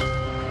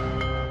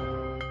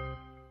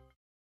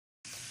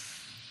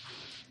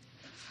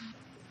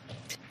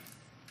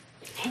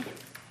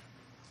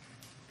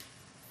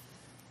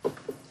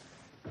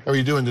 How are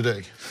you doing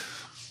today?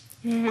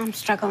 I'm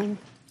struggling.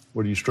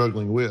 What are you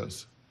struggling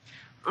with?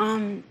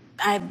 I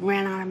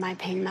ran out of my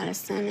pain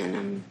medicine and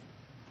I'm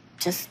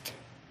just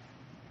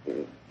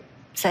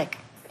sick.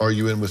 Are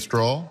you in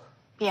withdrawal?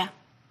 Yeah.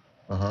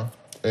 Uh-huh.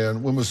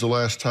 And when was the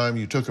last time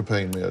you took a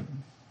pain med?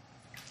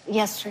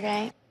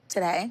 Yesterday.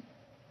 Today?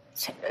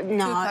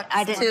 No,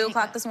 I didn't. 2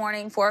 o'clock this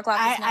morning, 4 o'clock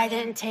this morning? I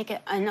didn't take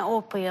an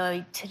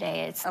opioid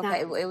today. It's okay,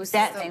 not, it was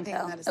that the same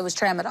pill. It was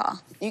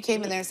tramadol. You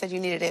came in there and said you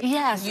needed it.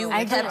 Yes, You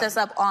I kept did. us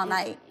up all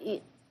night,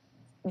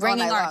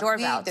 ringing our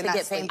doorbell to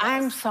get pain.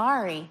 I'm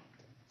sorry.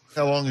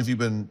 How long have you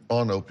been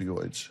on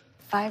opioids?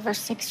 5 or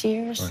 6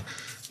 years.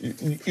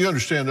 Right. You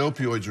understand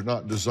opioids are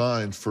not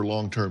designed for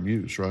long-term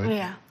use, right?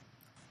 Yeah.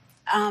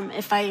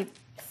 If I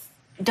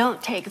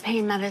don't take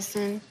pain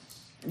medicine,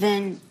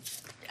 then,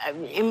 I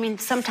mean,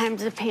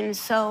 sometimes the pain is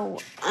so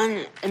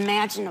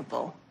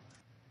unimaginable.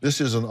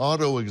 This is an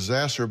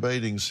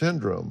auto-exacerbating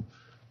syndrome.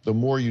 The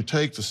more you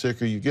take, the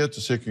sicker you get,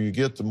 the sicker you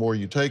get, the more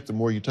you take, the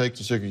more you take,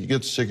 the sicker you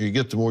get, the sicker you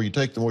get, the more you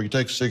take, the more you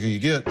take, the sicker you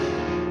get.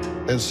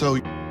 And so...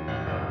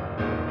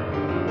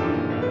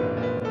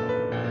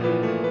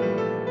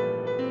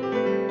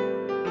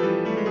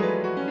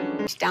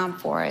 down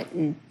for it.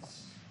 And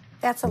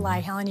that's a lie,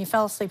 Helen. You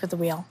fell asleep at the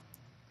wheel.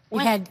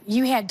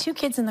 You had 2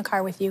 kids in the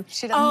car with you.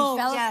 She you fell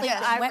asleep.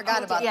 I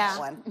forgot about that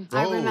one.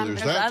 I remember.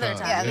 There's that time.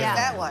 Yeah, there's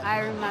that one. I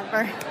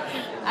remember.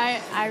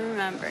 I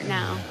remember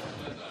now.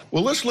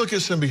 Well, let's look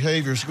at some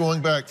behaviors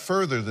going back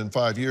further than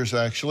 5 years,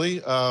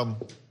 actually.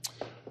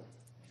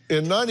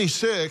 In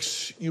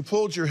 '96, you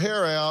pulled your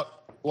hair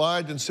out,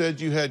 lied, and said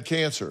you had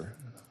cancer.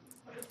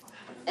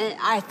 And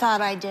I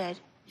thought I did.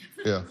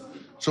 Yeah.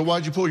 So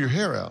why'd you pull your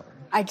hair out?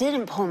 I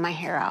didn't pull my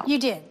hair out. You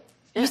did.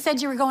 You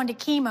said you were going to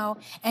chemo,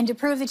 and to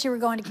prove that you were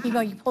going to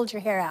chemo, you pulled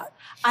your hair out.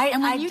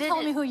 And when you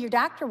told me who your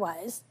doctor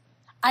was,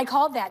 I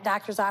called that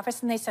doctor's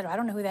office, and they said, I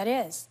don't know who that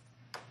is.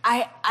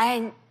 I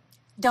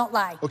don't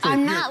lie. Okay,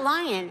 I'm not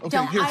lying.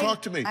 Okay, here,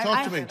 talk to me.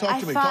 Talk to me. Talk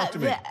to me. Talk to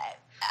me.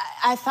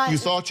 I thought you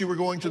thought you were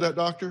going to that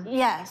doctor?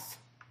 Yes,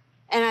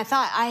 and I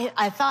thought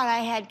I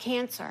had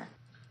cancer.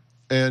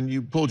 And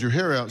you pulled your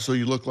hair out so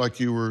you looked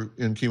like you were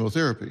in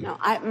chemotherapy. No,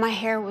 my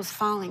hair was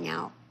falling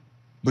out.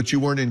 But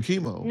you weren't in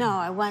chemo. No,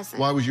 I wasn't.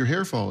 Why was your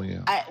hair falling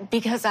out?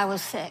 Because I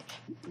was sick.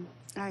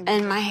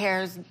 And my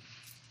hair's,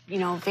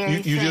 very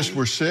You thin. just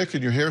were sick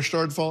and your hair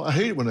started falling? I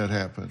hate it when that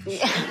happens.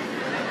 Yeah.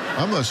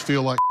 I must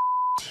feel like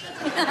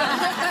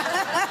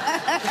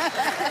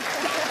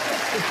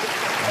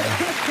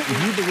If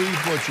you believe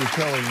what you're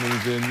telling me,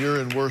 then you're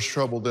in worse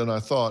trouble than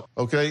I thought.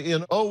 Okay,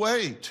 in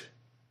 '08,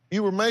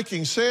 you were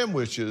making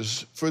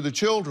sandwiches for the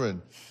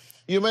children.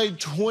 You made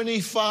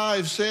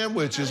 25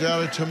 sandwiches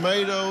out of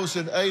tomatoes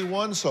and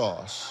A1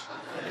 sauce.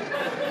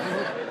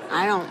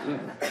 I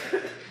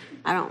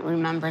don't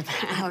remember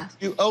that.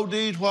 You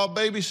OD'd while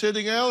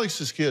babysitting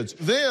Alex's kids.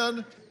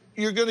 Then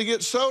you're going to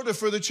get soda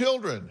for the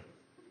children.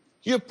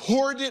 You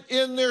poured it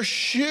in their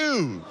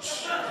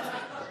shoes.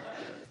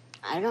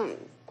 I don't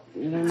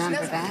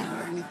remember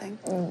that or anything.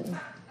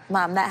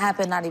 Mom, that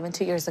happened not even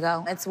 2 years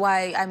ago. It's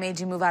why I made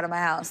you move out of my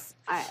house.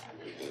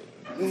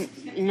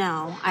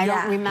 No, I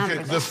don't remember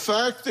Okay, that. the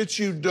fact that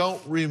you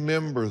don't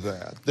remember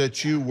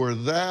that you were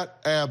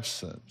that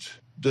absent,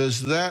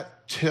 does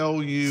that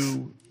tell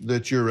you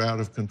that you're out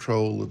of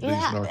control of these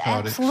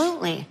narcotics?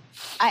 Absolutely.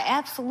 I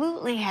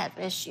absolutely have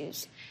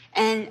issues.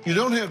 And you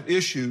don't have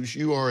issues,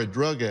 you are a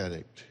drug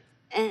addict.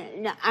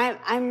 And no,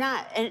 I'm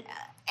not an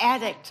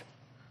addict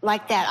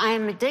like that. I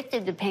am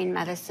addicted to pain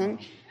medicine.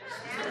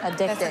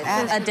 Addicted.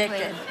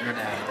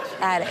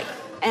 Addict.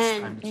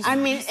 And I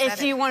mean,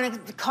 if you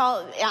want to call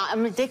it,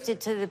 I'm addicted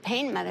to the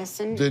pain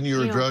medicine. Then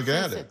you're a drug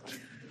addict.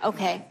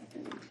 Okay.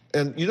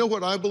 And you know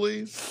what I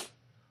believe?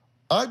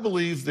 I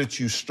believe that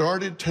you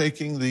started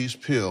taking these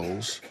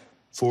pills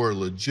for a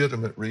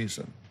legitimate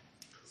reason.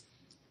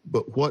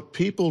 But what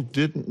people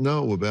didn't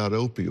know about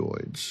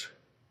opioids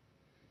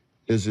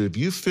is if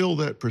you fill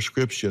that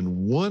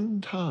prescription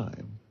one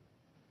time,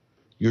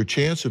 your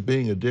chance of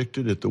being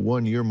addicted at the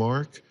 1 year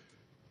mark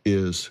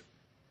is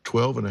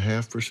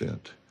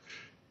 12.5%.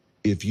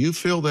 If you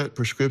fill that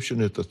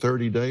prescription at the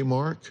 30-day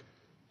mark,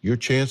 your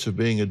chance of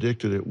being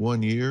addicted at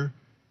 1 year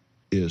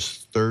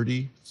is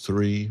 33%.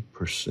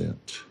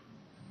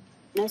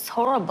 It's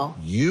horrible.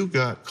 You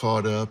got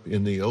caught up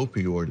in the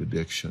opioid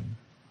addiction.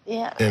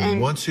 Yeah. And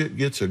once it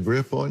gets a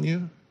grip on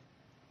you,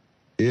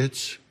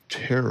 it's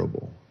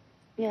terrible.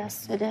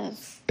 Yes, it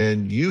is.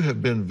 And you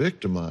have been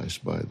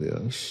victimized by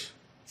this.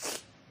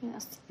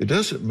 Yes. It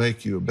doesn't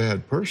make you a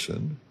bad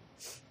person.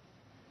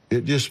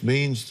 It just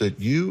means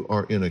that you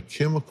are in a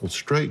chemical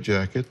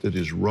straitjacket that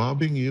is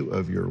robbing you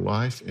of your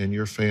life and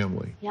your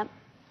family. Yep.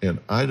 And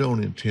I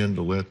don't intend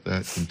to let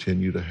that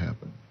continue to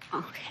happen.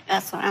 Okay,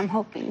 that's what I'm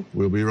hoping.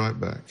 We'll be right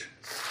back.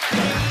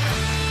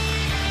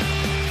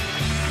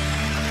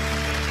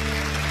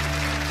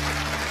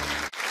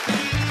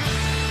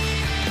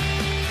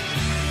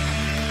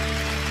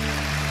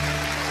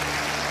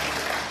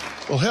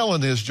 Well,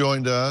 Helen has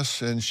joined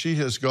us, and she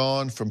has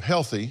gone from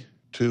healthy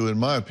to, in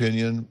my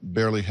opinion,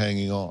 barely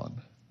hanging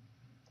on.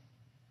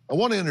 I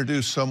want to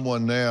introduce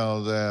someone now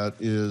that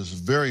is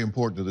very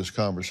important to this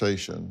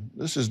conversation.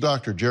 This is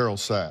Dr. Gerald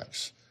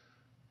Sachs.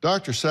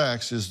 Dr.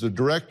 Sachs is the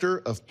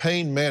Director of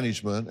Pain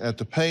Management at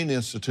the Pain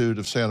Institute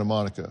of Santa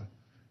Monica.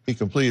 He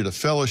completed a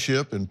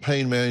fellowship in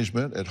pain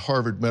management at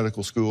Harvard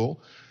Medical School.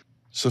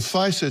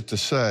 Suffice it to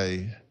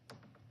say,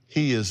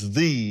 he is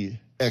the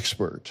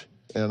expert,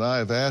 and I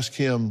have asked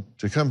him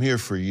to come here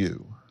for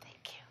you.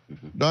 Thank you.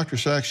 Dr.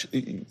 Sachs,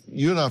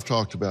 you and I have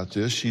talked about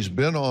this. She's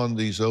been on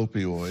these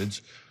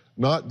opioids,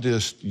 not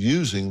just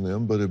using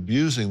them, but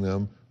abusing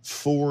them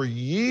for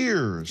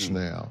years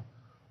now.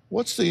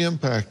 What's the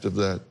impact of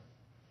that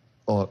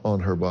on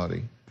her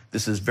body?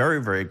 This is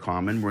very, very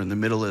common. We're in the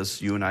middle,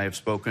 as you and I have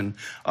spoken,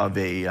 of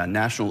a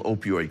national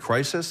opioid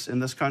crisis in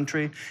this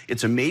country.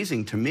 It's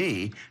amazing to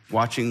me,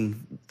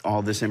 watching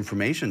all this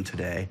information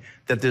today,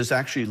 that there's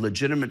actually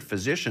legitimate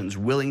physicians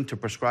willing to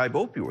prescribe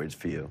opioids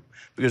for you.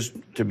 Because,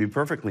 to be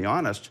perfectly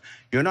honest,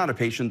 you're not a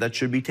patient that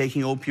should be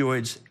taking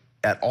opioids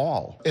at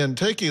all. And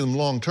taking them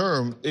long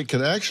term, it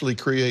can actually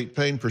create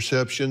pain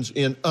perceptions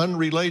in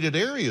unrelated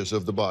areas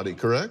of the body,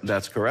 correct?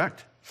 That's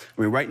correct.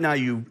 I mean, right now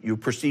you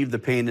perceive the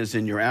pain as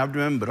in your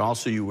abdomen, but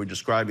also you were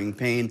describing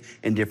pain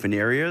in different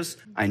areas.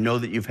 I know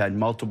that you've had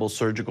multiple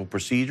surgical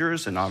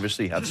procedures and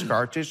obviously have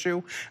scar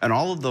tissue, and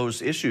all of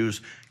those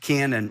issues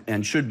can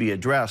and should be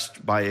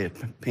addressed by a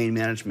pain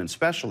management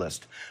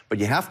specialist, but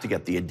you have to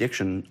get the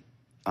addiction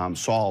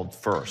solved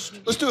first.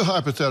 Let's do a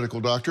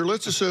hypothetical, doctor.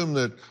 Let's assume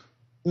that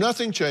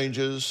nothing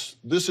changes.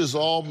 This is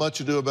all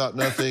much ado about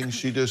nothing.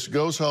 She just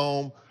goes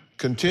home,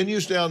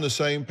 continues down the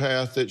same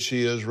path that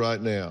she is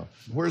right now.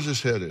 Where's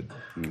this headed?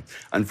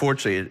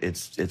 Unfortunately,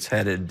 it's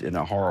headed in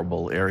a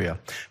horrible area.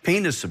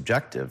 Pain is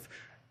subjective.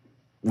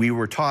 We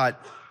were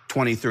taught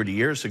 20, 30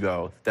 years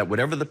ago that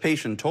whatever the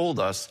patient told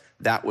us,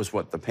 that was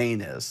what the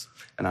pain is.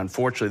 And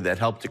unfortunately, that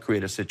helped to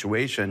create a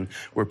situation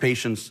where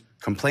patients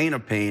complain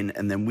of pain,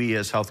 and then we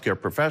as healthcare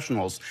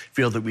professionals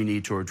feel that we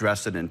need to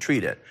address it and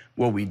treat it.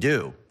 Well, we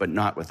do, but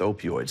not with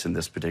opioids in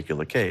this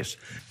particular case.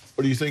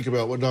 What do you think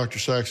about what Dr.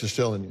 Sachs is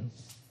telling you?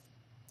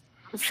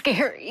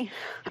 Scary.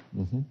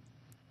 Mm-hmm.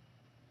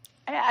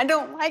 I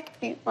don't like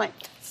being like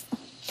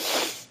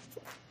this.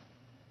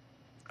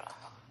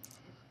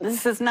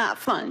 This is not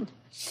fun.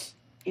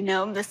 You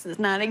know, this is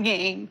not a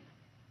game.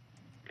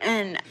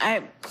 And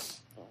I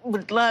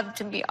would love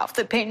to be off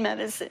the pain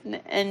medicine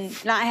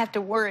and not have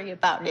to worry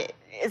about it.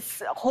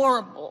 It's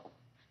horrible.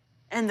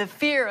 And the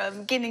fear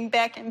of getting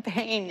back in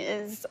pain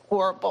is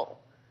horrible.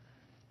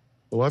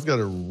 Well, I've got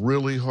a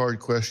really hard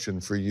question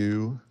for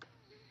you,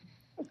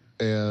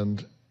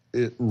 and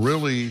it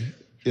really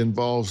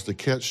involves the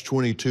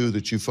catch-22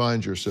 that you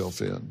find yourself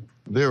in.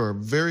 There are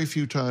very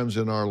few times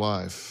in our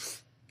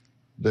life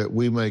that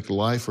we make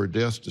life or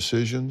death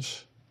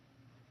decisions,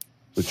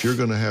 but you're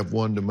going to have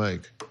one to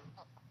make.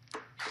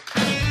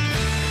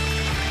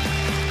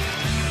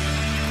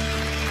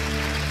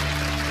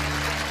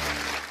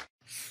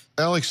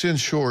 Alex, in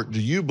short,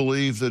 do you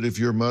believe that if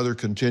your mother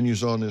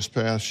continues on this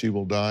path, she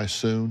will die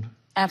soon?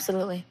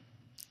 Absolutely.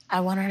 I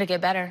want her to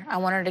get better. I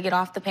want her to get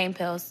off the pain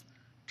pills.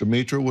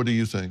 Demetra, what do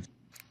you think?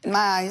 In my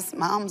eyes,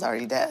 Mom's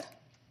already dead.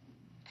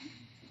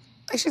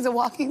 Like she's a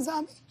walking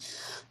zombie.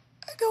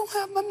 I don't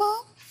have my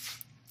mom.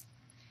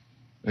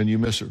 And you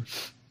miss her?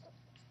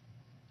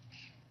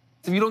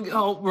 If you don't get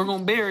help, we're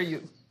gonna bury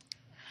you.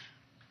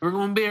 We're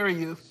gonna bury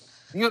you.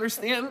 You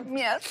understand?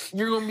 Yes.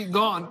 You're gonna be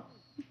gone.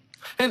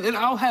 And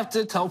I'll have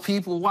to tell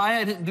people why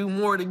I didn't do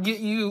more to get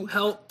you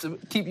help to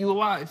keep you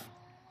alive.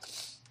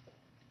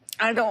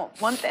 I don't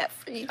want that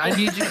for you. I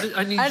need you to,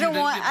 I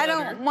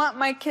don't want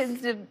my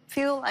kids to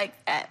feel like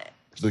that.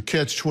 The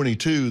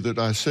catch-22 that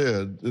I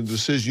said, the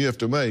decision you have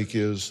to make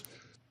is,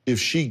 if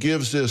she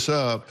gives this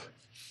up,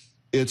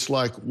 it's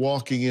like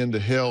walking into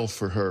hell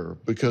for her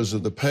because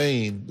of the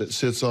pain that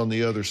sits on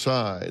the other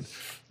side,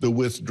 the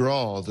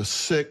withdrawal, the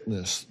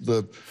sickness,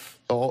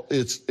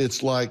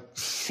 it's like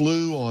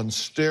flu on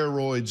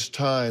steroids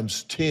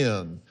times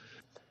 10.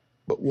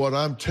 But what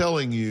I'm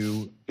telling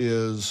you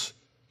is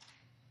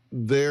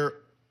there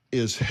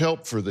is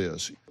help for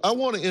this. I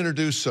want to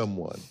introduce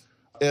someone,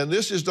 and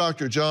this is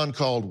Dr. John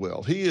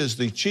Caldwell. He is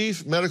the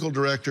Chief Medical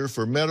Director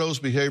for Meadows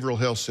Behavioral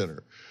Health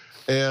Center.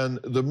 And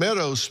the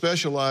Meadows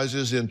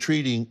specializes in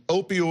treating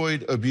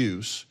opioid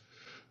abuse,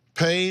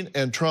 pain,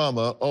 and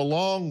trauma,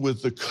 along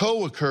with the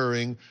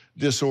co-occurring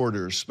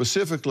disorders,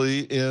 specifically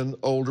in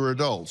older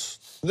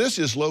adults. This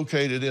is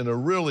located in a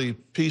really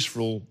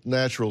peaceful,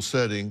 natural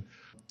setting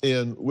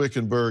in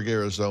Wickenburg,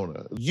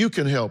 Arizona. You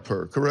can help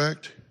her,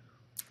 correct?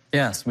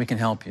 Yes, we can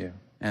help you.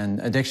 And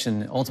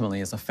addiction ultimately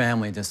is a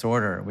family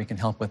disorder. We can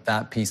help with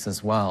that piece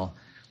as well.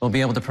 We'll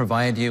be able to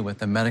provide you with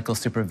the medical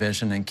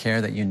supervision and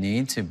care that you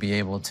need to be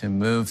able to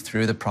move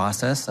through the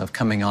process of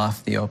coming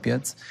off the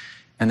opiates,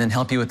 and then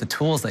help you with the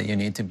tools that you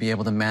need to be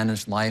able to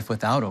manage life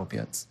without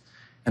opiates.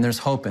 And there's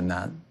hope in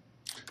that.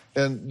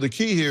 And the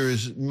key here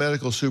is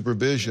medical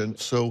supervision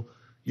so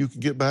you can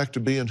get back to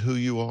being who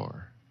you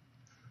are.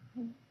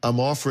 I'm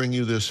offering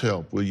you this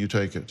help. Will you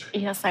take it?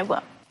 Yes, I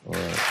will. All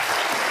right.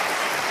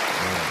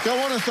 All right. I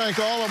want to thank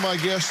all of my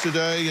guests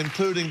today,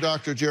 including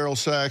Dr. Gerald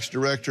Sachs,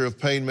 Director of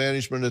Pain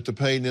Management at the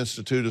Pain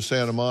Institute of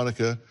Santa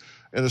Monica,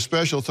 and a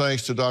special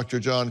thanks to Dr.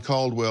 John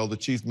Caldwell, the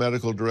Chief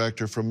Medical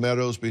Director from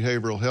Meadows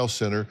Behavioral Health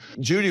Center.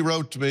 Judy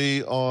wrote to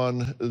me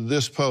on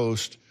this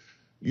post,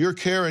 "Your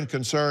care and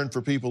concern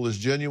for people is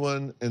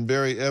genuine and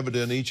very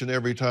evident each and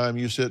every time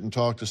you sit and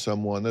talk to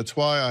someone. That's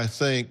why I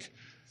think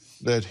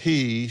that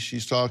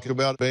she's talking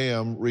about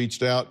Bam,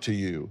 reached out to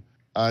you.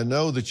 I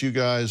know that you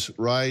guys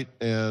write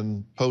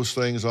and post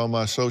things on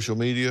my social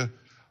media.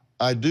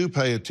 I do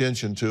pay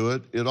attention to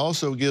it. It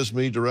also gives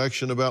me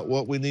direction about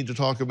what we need to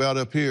talk about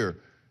up here.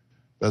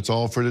 That's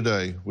all for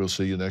today. We'll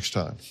see you next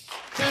time."